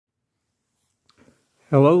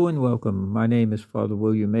Hello and welcome. My name is Father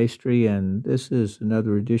William Maestri, and this is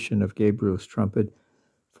another edition of Gabriel's Trumpet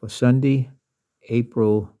for Sunday,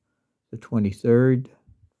 April the 23rd,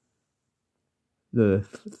 the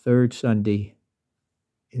third Sunday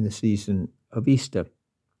in the season of Easter.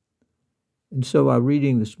 And so our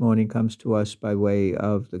reading this morning comes to us by way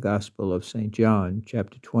of the Gospel of St. John,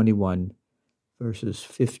 chapter 21, verses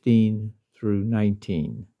 15 through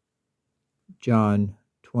 19. John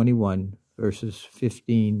 21, verses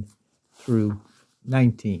 15 through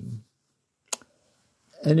 19.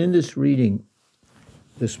 And in this reading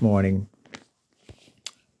this morning,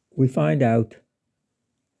 we find out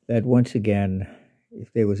that once again,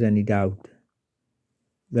 if there was any doubt,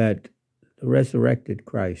 that the resurrected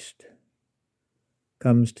Christ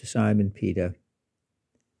comes to Simon Peter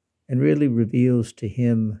and really reveals to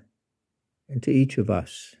him and to each of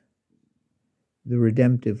us the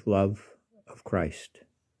redemptive love of Christ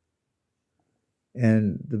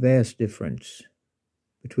and the vast difference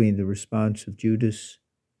between the response of Judas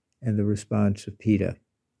and the response of Peter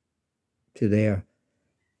to their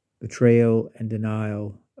betrayal and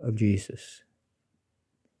denial of Jesus.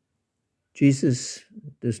 Jesus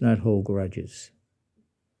does not hold grudges.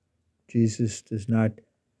 Jesus does not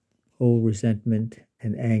hold resentment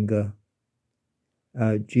and anger.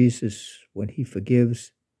 Jesus, when he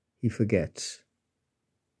forgives, he forgets.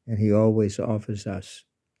 And he always offers us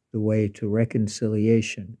the way to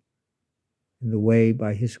reconciliation and the way,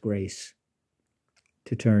 by his grace,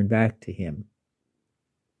 to turn back to him.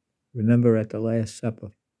 Remember at the Last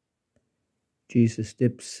Supper, Jesus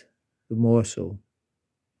dips the morsel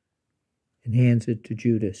and hands it to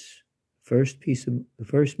Judas, the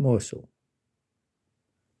first morsel,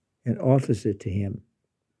 and offers it to him.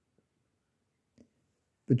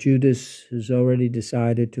 But Judas has already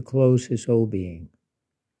decided to close his whole being.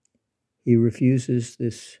 He refuses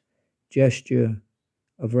this gesture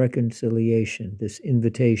of reconciliation, this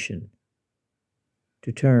invitation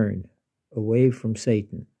to turn away from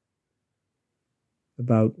Satan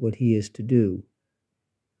about what he is to do.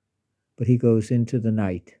 But he goes into the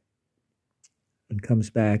night and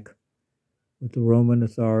comes back with the Roman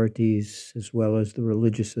authorities as well as the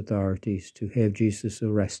religious authorities to have Jesus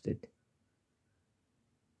arrested.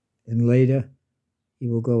 And later, he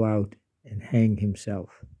will go out and hang himself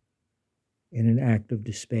in an act of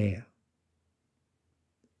despair.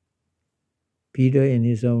 Peter, in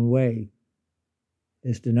his own way,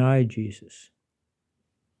 has denied Jesus,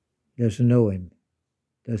 doesn't know him,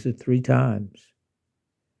 does it 3 times,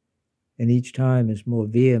 and each time is more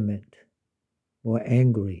vehement, more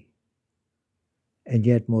angry, and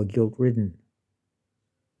yet more guilt-ridden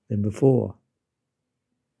than before.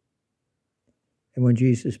 And when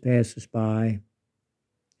Jesus passes by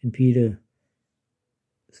and Peter's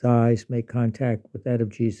eyes make contact with that of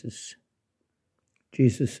Jesus,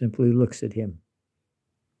 Jesus simply looks at him.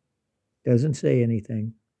 Doesn't say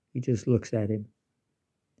anything, he just looks at him.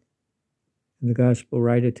 And the gospel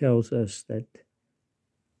writer tells us that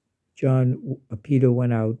Peter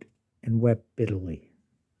went out and wept bitterly.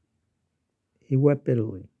 He wept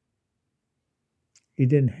bitterly. He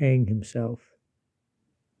didn't hang himself,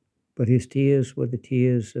 but his tears were the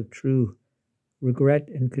tears of true regret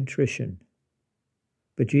and contrition.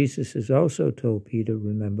 But Jesus has also told Peter,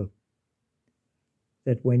 remember,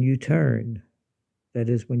 that when you turn, that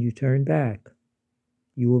is, when you turn back,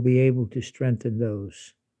 you will be able to strengthen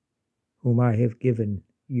those whom I have given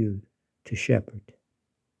you to shepherd.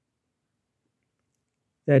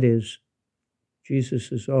 That is,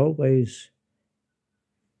 Jesus is always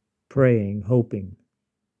praying, hoping,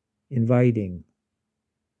 inviting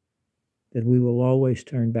that we will always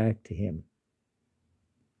turn back to him,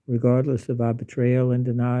 regardless of our betrayal and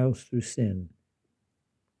denials through sin.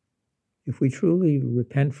 If we truly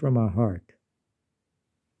repent from our heart,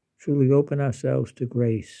 truly open ourselves to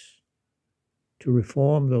grace, to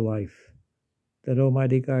reform the life that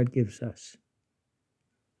Almighty God gives us,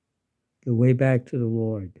 the way back to the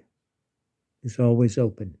Lord is always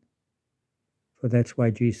open, for that's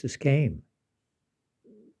why Jesus came.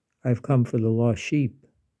 I've come for the lost sheep.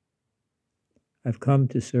 I've come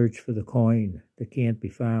to search for the coin that can't be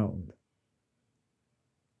found.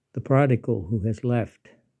 The prodigal who has left,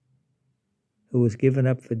 who was given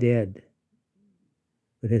up for dead,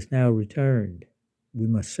 but has now returned, we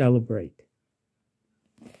must celebrate.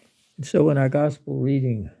 And so in our gospel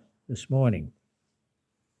reading this morning,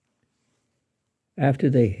 after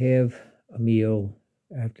they have a meal,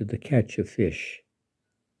 after the catch of fish,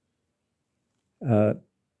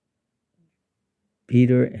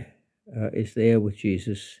 Peter is there with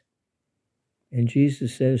Jesus, and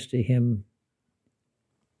Jesus says to him,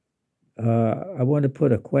 I want to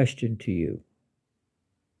put a question to you.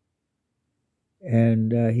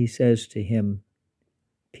 And he says to him,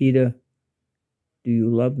 Peter, do you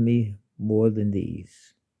love me more than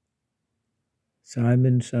these?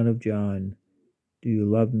 Simon, son of John, do you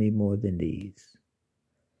love me more than these?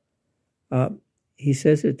 He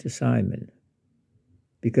says it to Simon,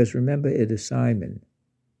 because remember, it is Simon,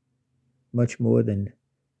 much more than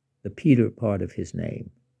the Peter part of his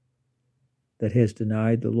name, that has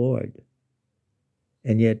denied the Lord.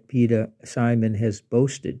 And yet Simon has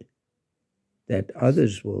boasted that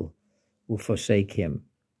others will forsake him.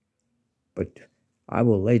 But I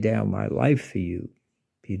will lay down my life for you,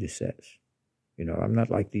 Peter says. I'm not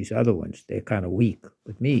like these other ones. They're kind of weak.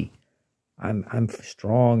 But me, I'm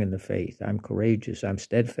strong in the faith. I'm courageous. I'm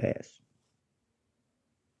steadfast.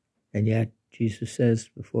 And yet Jesus says,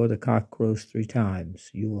 before the cock crows 3 times,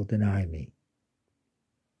 you will deny me.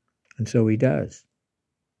 And so he does.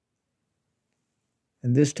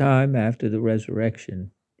 And this time, after the resurrection,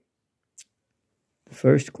 the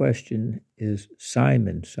first question is,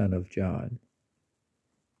 Simon, son of John,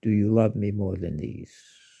 do you love me more than these?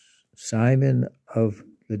 Simon of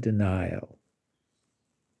the denial.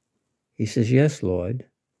 He says, yes, Lord.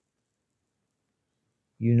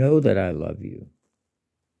 You know that I love you.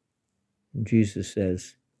 And Jesus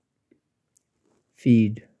says,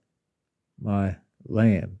 feed my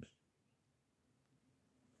lambs.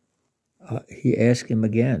 He asked him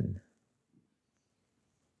again,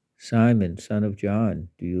 Simon, son of John,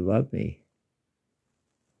 do you love me?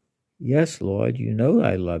 Yes, Lord, you know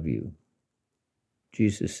I love you.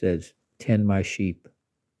 Jesus says, tend my sheep.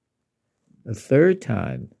 A third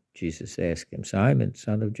time, Jesus asked him, Simon,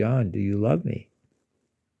 son of John, do you love me?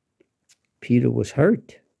 Peter was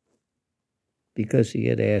hurt because he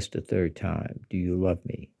had asked a third time, do you love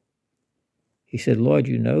me? He said, Lord,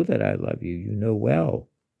 you know that I love you. You know well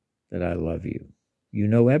that I love you. You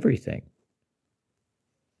know everything.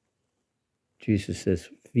 Jesus says,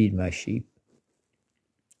 feed my sheep.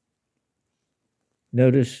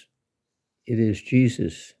 Notice it is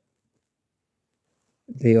Jesus.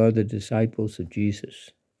 They are the disciples of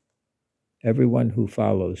Jesus. Everyone who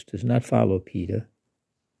follows does not follow Peter,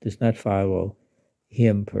 does not follow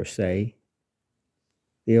him per se.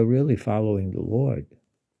 They are really following the Lord.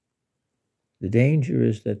 The danger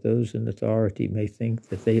is that those in authority may think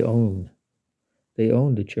that they own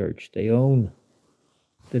the church, they own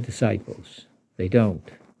the disciples. They don't.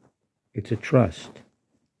 It's a trust.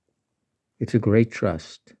 It's a great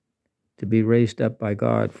trust to be raised up by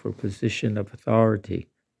God for a position of authority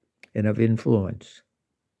and of influence,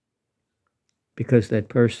 because that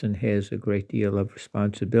person has a great deal of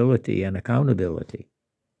responsibility and accountability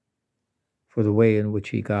for the way in which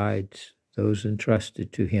he guides those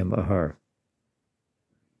entrusted to him or her.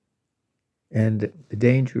 And the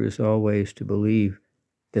danger is always to believe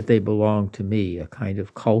that they belong to me, a kind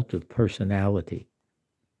of cult of personality.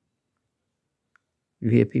 You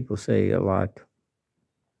hear people say a lot,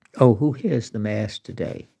 oh, who has the Mass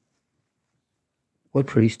today? What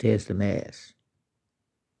priest has the Mass?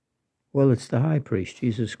 Well, it's the high priest,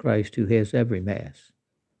 Jesus Christ, who has every Mass,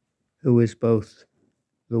 who is both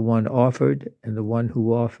the one offered and the one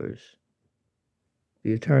who offers.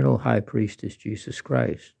 The eternal high priest is Jesus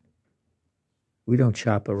Christ. We don't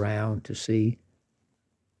shop around to see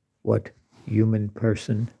what human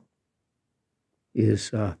person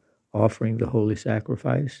is offering the holy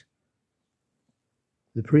sacrifice.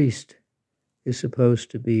 The priest is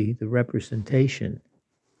supposed to be the representation,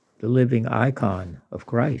 the living icon of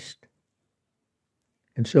Christ.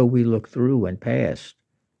 And so we look through and past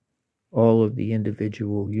all of the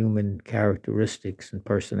individual human characteristics and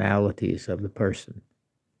personalities of the person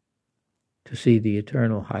to see the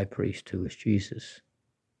eternal high priest who is Jesus.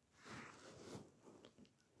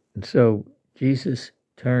 And so Jesus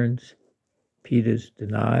turns Peter's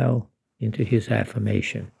denial into his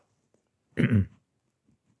affirmation. And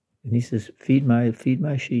he says, feed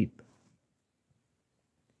my sheep.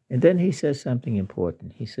 And then he says something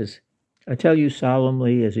important. He says, I tell you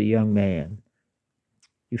solemnly, as a young man,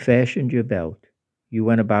 you fashioned your belt, you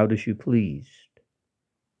went about as you pleased.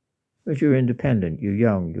 But you're independent, you're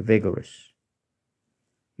young, you're vigorous.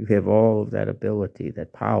 You have all of that ability,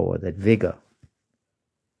 that power, that vigor.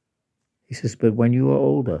 He says, but when you are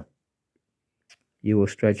older, you will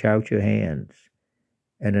stretch out your hands,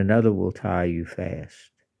 and another will tie you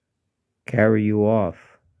fast, carry you off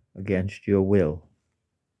against your will.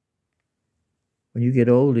 When you get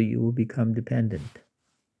older, you will become dependent.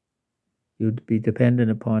 You'll be dependent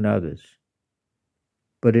upon others.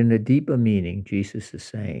 But in a deeper meaning, Jesus is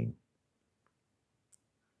saying,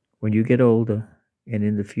 when you get older and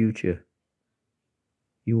in the future,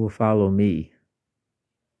 you will follow me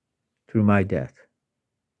through my death.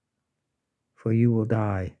 for you will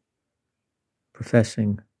die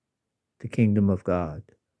professing the kingdom of God.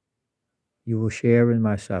 You will share in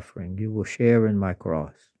my suffering. You will share in my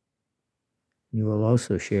cross. You will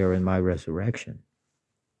also share in my resurrection.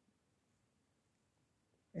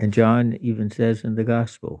 And John even says in the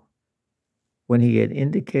gospel, when he had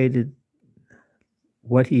indicated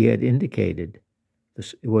what he had indicated,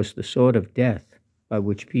 it was the sort of death by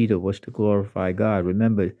which Peter was to glorify God.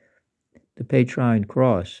 Remember, the Petrine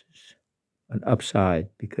cross is an upside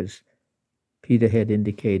because Peter had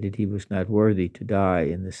indicated he was not worthy to die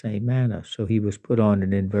in the same manner, so he was put on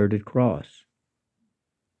an inverted cross.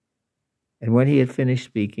 And when he had finished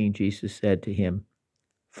speaking, Jesus said to him,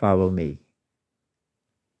 "Follow me."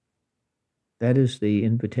 That is the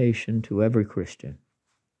invitation to every Christian,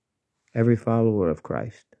 every follower of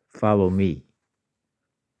Christ. Follow me.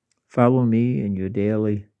 Follow me in your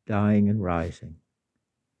daily dying and rising,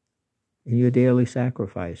 in your daily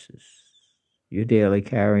sacrifices, your daily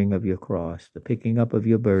carrying of your cross, the picking up of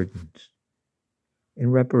your burdens, in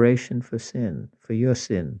reparation for sin, for your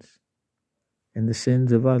sins, and the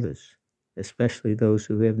sins of others, especially those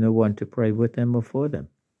who have no one to pray with them or for them,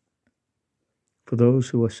 for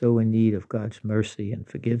those who are so in need of God's mercy and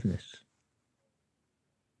forgiveness,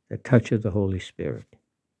 the touch of the Holy Spirit.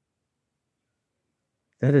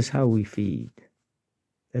 That is how we feed.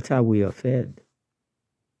 That's how we are fed,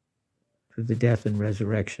 through the death and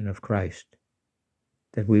resurrection of Christ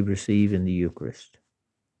that we receive in the Eucharist,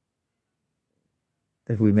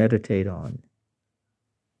 that we meditate on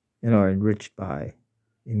and are enriched by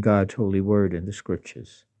in God's holy word and the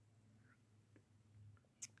scriptures.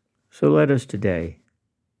 So let us today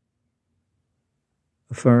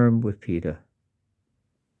affirm with Peter,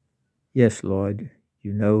 "Yes, Lord,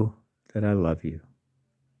 you know that I love you."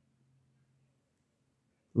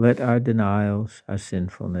 Let our denials, our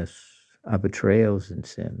sinfulness, our betrayals in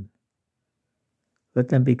sin, let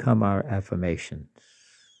them become our affirmations,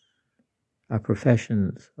 our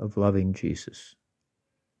professions of loving Jesus.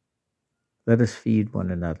 Let us feed one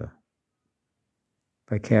another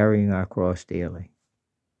by carrying our cross daily,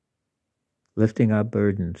 lifting our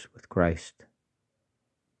burdens with Christ,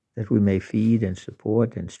 that we may feed and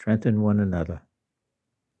support and strengthen one another.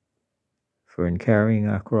 For in carrying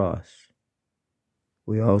our cross,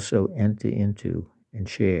 we also enter into and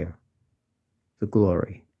share the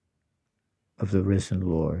glory of the risen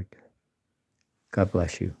Lord. God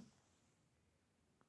bless you.